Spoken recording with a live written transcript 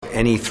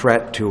any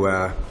threat to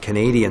a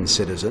Canadian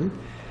citizen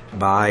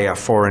by a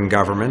foreign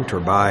government or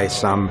by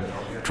some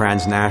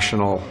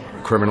transnational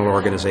criminal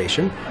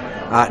organization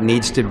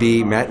needs to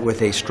be met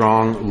with a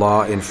strong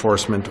law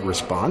enforcement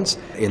response.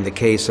 In the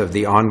case of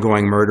the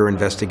ongoing murder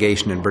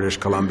investigation in British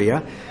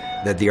Columbia,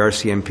 that the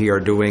RCMP are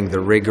doing the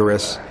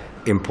rigorous,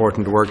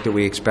 important work that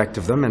we expect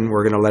of them, and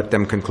we're going to let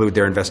them conclude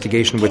their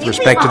investigation with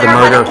respect to the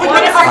murder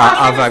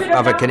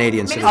of a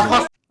Canadian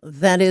citizen.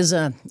 That is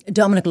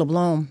Dominic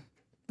LeBlanc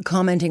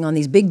commenting on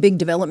these big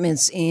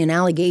developments in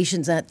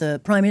allegations that the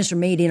Prime Minister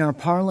made in our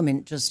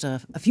Parliament just a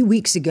few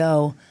weeks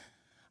ago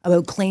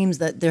about claims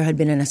that there had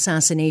been an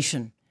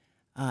assassination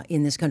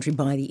in this country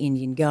by the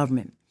Indian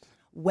government.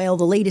 Well,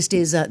 the latest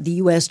is the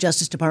U.S.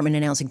 Justice Department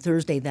announcing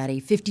Thursday that a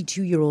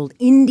 52-year-old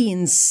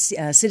Indian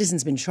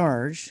citizen's been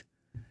charged,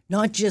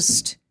 not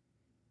just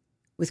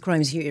with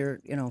crimes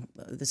here,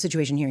 the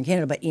situation here in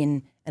Canada, but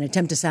in an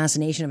attempt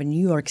assassination of a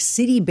New York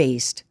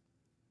City-based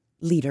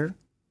leader,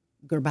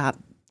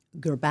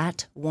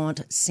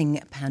 Gurbatwant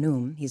Singh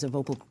Panum. He's a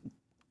vocal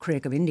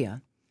critic of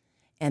India,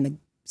 and the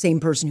same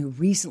person who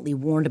recently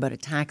warned about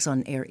attacks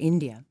on Air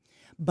India.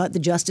 But the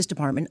Justice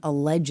Department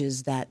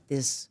alleges that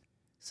this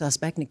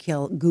suspect,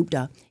 Nikhil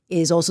Gupta,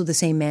 is also the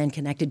same man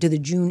connected to the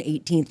June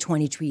 18th,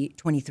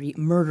 2023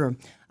 murder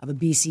of a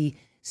BC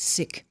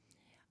Sikh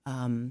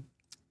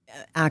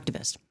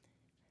activist.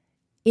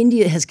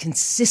 India has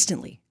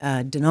consistently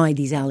denied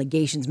these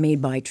allegations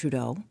made by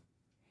Trudeau.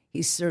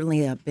 He's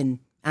certainly been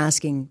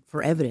asking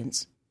for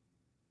evidence.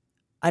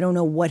 I don't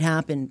know what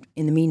happened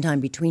in the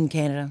meantime between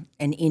Canada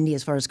and India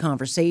as far as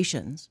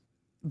conversations,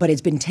 but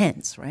it's been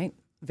tense, right?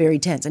 Very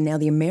tense. And now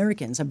the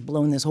Americans have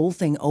blown this whole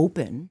thing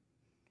open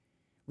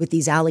with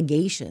these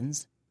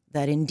allegations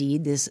that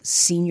indeed this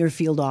senior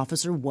field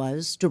officer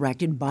was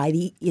directed by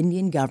the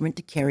Indian government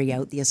to carry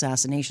out the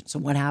assassination. So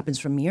what happens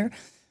from here?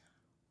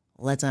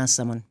 Let's ask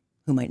someone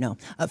who might know.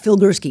 Phil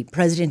Gursky,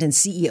 President and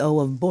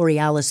CEO of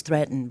Borealis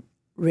Threat and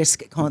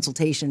Risk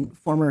Consultation,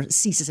 former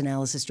CSIS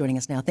analysis, joining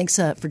us now. Thanks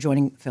for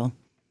joining, Phil.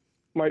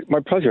 My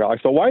pleasure,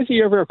 Alex. So why does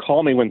he ever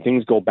call me when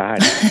things go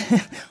bad?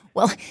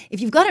 Well,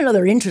 if you've got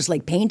another interest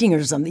like painting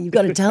or something, you've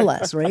got to tell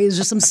us, right? Is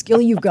there some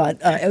skill you've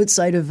got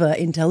outside of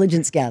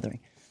intelligence gathering?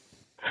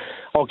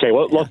 Okay,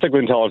 well, let's stick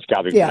with intelligence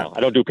gathering now.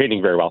 I don't do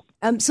painting very well.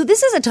 So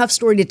this is a tough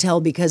story to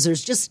tell because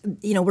there's just,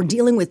 we're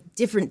dealing with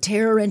different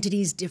terror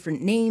entities,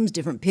 different names,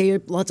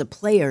 lots of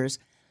players.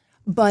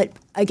 But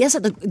I guess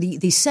at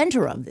the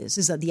center of this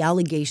is that the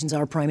allegations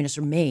our Prime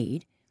Minister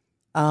made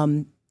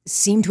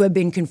seem to have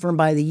been confirmed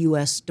by the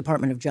U.S.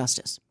 Department of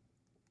Justice.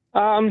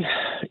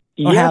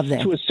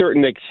 Yes, to a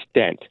certain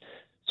extent.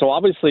 So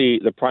obviously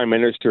the Prime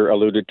Minister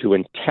alluded to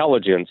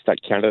intelligence that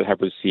Canada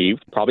had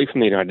received, probably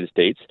from the United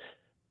States,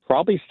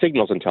 probably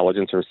signals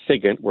intelligence, or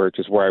SIGINT, which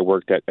is where I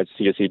worked at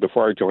CSE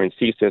before I joined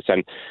CSIS.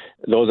 And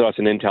those of us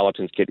in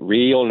intelligence get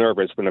real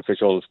nervous when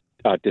officials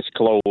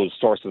disclose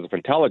sources of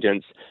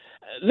intelligence.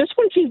 This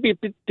one seems to be a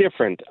bit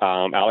different,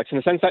 Alex, in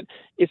the sense that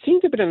it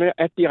seems to have been an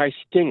FBI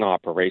sting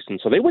operation.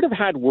 So they would have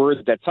had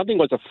word that something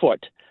was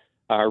afoot,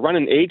 run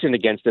an agent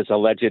against this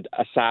alleged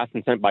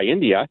assassin sent by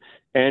India.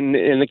 And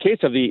in the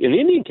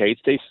Indian case,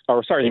 the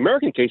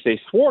American case, they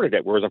thwarted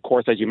it. Whereas, of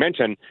course, as you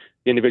mentioned,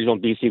 the individual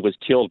in BC was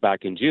killed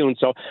back in June.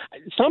 So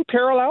some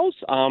parallels,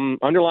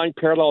 underlying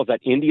parallels,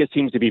 that India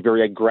seems to be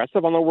very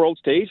aggressive on the world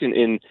stage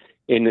in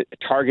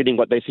targeting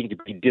what they seem to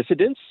be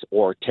dissidents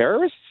or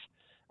terrorists.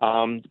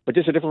 But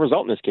just a different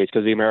result in this case because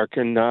of the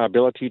American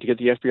ability to get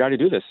the FBI to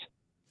do this.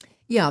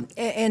 Yeah.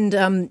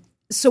 And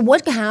so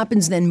what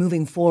happens then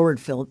moving forward,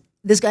 Phil?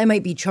 This guy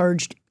might be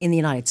charged in the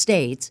United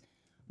States,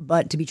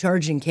 but to be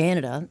charged in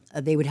Canada,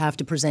 they would have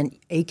to present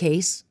a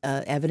case,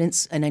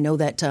 evidence. And I know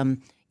that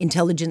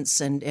intelligence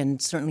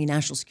and certainly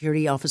national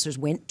security officers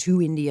went to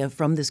India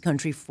from this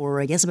country for,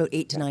 I guess, about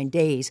 8 to 9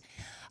 days.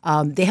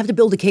 They have to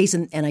build a case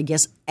and I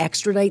guess,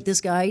 extradite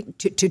this guy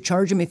to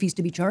charge him if he's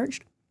to be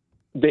charged?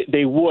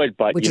 They would,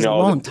 but which is a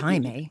long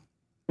time, eh?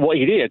 Well,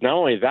 it is. Not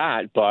only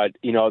that, but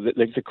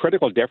the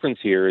critical difference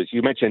here is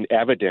you mentioned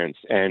evidence,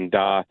 and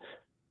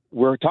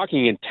we're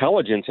talking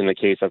intelligence in the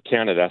case of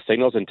Canada,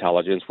 signals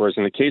intelligence. Whereas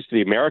in the case of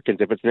the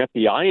Americans, if it's an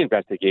FBI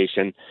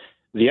investigation,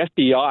 the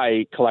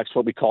FBI collects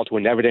what we call to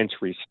an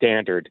evidentiary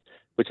standard,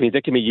 which means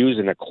it can be used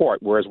in a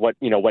court. Whereas what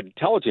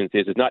intelligence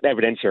is not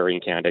evidentiary in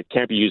Canada; it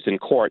can't be used in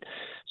court.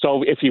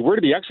 So if he were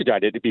to be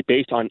extradited, it'd be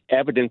based on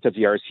evidence that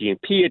the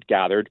RCMP had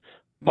gathered.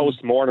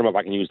 Post-mortem, if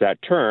I can use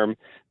that term,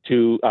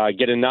 to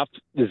get enough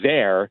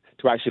there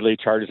to actually lay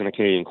charges in a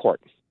Canadian court.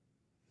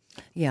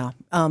 Yeah.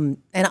 And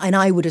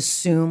I would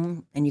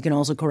assume, and you can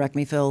also correct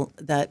me, Phil,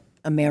 that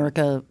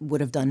America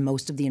would have done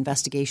most of the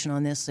investigation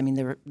on this. I mean,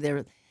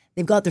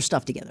 they've got their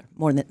stuff together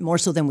more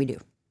so than we do.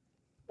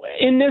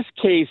 In this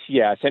case,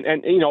 yes.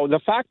 And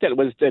the fact that it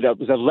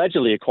was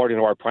allegedly, according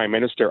to our Prime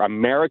Minister,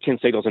 American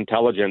signals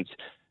intelligence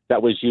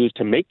that was used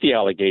to make the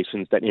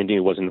allegations that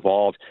India was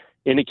involved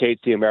indicates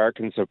the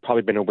Americans have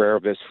probably been aware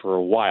of this for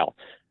a while.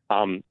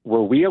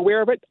 Were we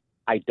aware of it?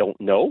 I don't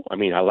know. I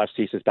mean, I left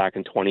CSIS back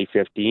in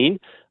 2015.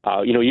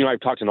 You and I have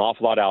talked an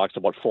awful lot, Alex,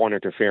 about foreign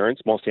interference,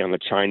 mostly on the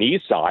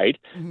Chinese side.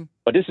 Mm-hmm.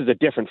 But this is a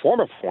different form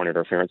of foreign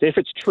interference. If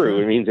it's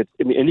true, it means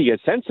India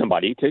sent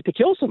somebody to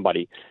kill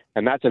somebody.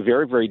 And that's a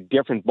very, very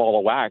different ball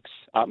of wax.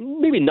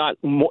 Maybe not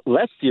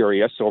less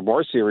serious or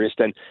more serious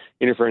than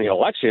interfering in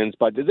elections.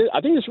 But I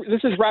think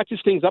this is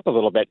ratchets things up a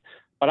little bit.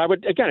 But I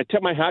would, again,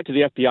 tip my hat to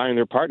the FBI and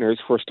their partners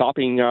for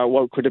stopping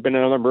what could have been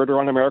another murder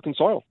on American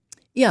soil.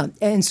 Yeah,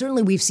 and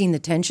certainly we've seen the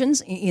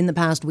tensions in the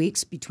past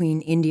weeks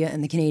between India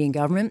and the Canadian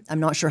government. I'm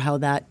not sure how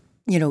that,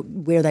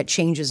 where that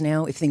changes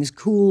now, if things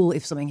cool,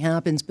 if something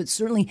happens. But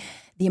certainly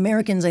the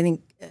Americans, I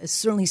think,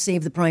 certainly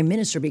saved the Prime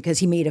Minister because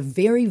he made a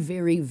very,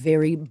 very,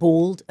 very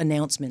bold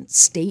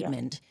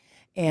statement.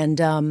 And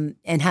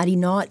had he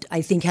not,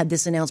 I think, had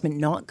this announcement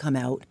not come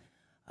out,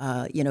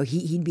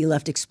 he'd be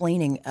left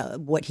explaining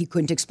what he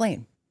couldn't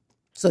explain.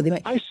 So they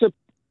might.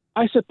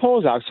 I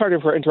suppose, Alex, sorry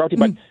for interrupting,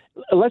 but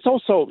let's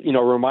also,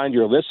 remind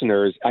your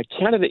listeners,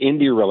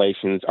 Canada-India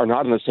relations are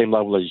not on the same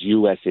level as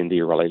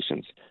U.S.-India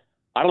relations.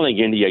 I don't think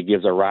India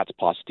gives a rat's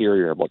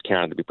posterior about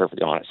Canada, to be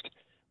perfectly honest.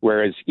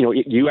 Whereas,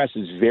 U.S.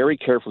 is very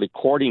carefully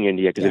courting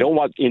India because they don't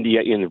want India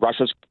in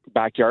Russia's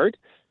backyard.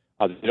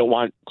 They don't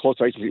want close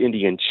relations with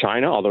India and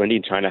China, although India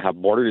and China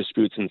have border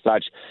disputes and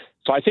such.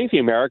 So I think the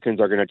Americans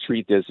are going to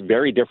treat this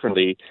very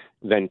differently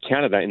than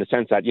Canada in the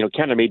sense that,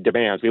 Canada made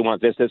demands. We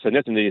want this, this, and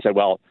this. And they said,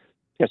 well,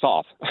 piss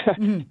off.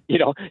 Mm-hmm.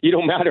 You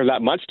don't matter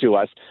that much to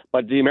us.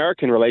 But the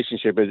American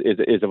relationship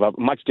is of a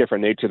much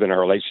different nature than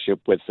our relationship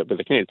with the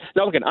Canadians.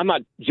 Now, look, I'm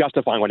not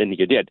justifying what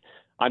India did.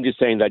 I'm just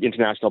saying that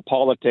international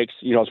politics,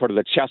 sort of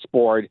the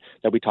chessboard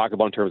that we talk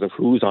about in terms of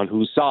who's on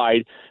whose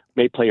side,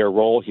 may play a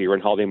role here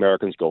in how the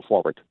Americans go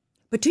forward.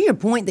 But to your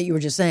point that you were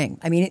just saying,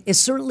 I mean, it's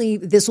certainly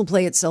this will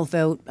play itself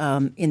out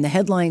in the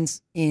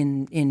headlines,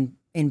 in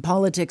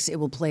politics. It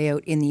will play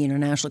out in the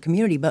international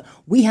community. But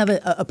we have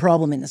a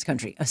problem in this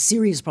country, a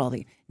serious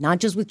problem, not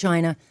just with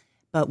China,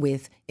 but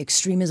with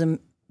extremism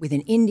within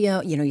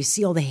India. You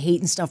see all the hate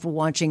and stuff we're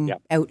watching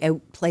out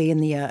play in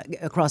the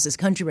across this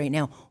country right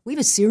now. We have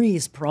a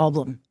serious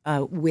problem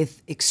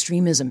with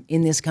extremism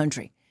in this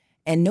country,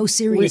 and no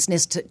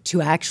seriousness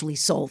to actually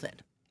solve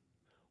it.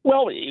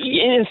 Well,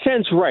 in a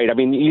sense, right. I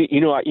mean,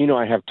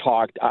 I have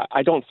talked.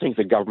 I don't think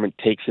the government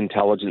takes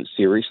intelligence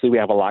seriously. We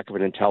have a lack of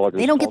an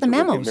intelligence. They don't get the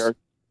memos.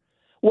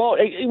 Well,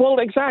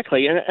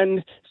 exactly,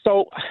 and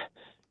so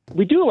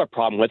we do have a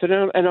problem with it,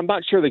 and I'm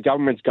not sure the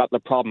government's got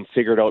the problem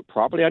figured out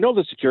properly. I know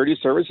the security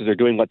services are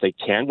doing what they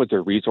can with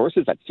their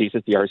resources, at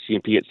CSIS, the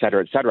RCMP, et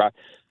cetera, et cetera.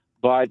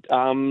 But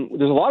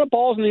there's a lot of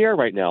balls in the air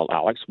right now,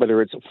 Alex, whether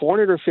it's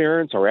foreign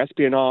interference or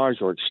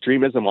espionage or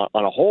extremism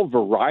on a whole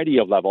variety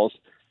of levels.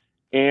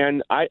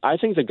 And I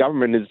think the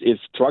government is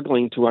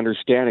struggling to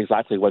understand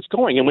exactly what's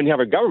going. And when you have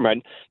a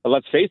government,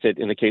 let's face it,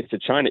 in the case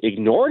of China,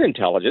 ignored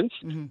intelligence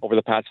over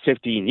the past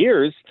 15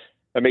 years,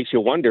 that makes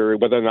you wonder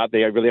whether or not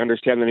they really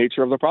understand the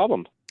nature of the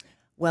problem.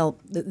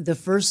 Well, the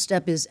first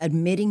step is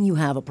admitting you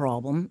have a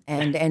problem,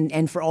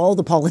 and for all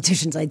the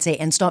politicians, I'd say,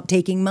 and stop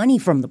taking money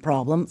from the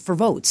problem for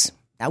votes.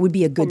 That would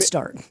be a good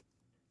start.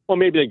 Well,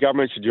 maybe the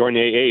government should join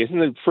AA. Isn't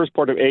the first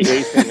part of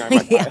AA saying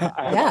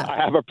I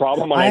have a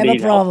problem? I have a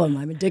problem.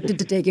 I'm addicted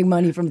to taking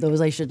money from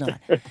those I should not.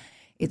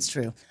 It's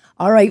true.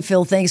 All right,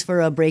 Phil. Thanks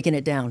for breaking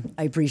it down.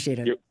 I appreciate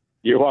it.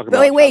 You're welcome.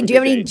 But wait. Do you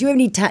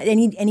have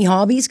any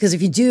hobbies? Because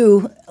if you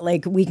do,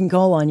 we can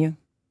call on you.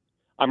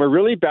 I'm a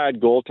really bad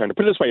goaltender.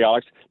 Put it this way,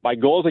 Alex. My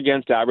goals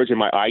against average and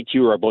my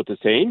IQ are about the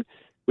same,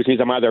 which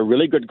means I'm either a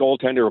really good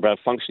goaltender or a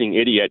functioning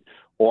idiot,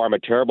 or I'm a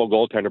terrible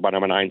goaltender, but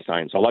I'm an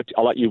Einstein. So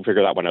I'll let you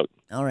figure that one out.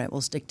 All right,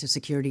 we'll stick to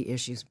security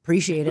issues.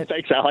 Appreciate it.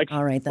 Thanks, Alex.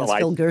 All right, that's Bye-bye.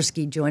 Phil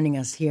Gursky joining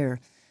us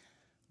here.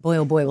 Boy,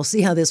 oh boy, we'll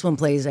see how this one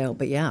plays out.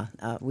 But yeah,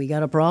 we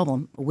got a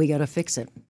problem. We got to fix it.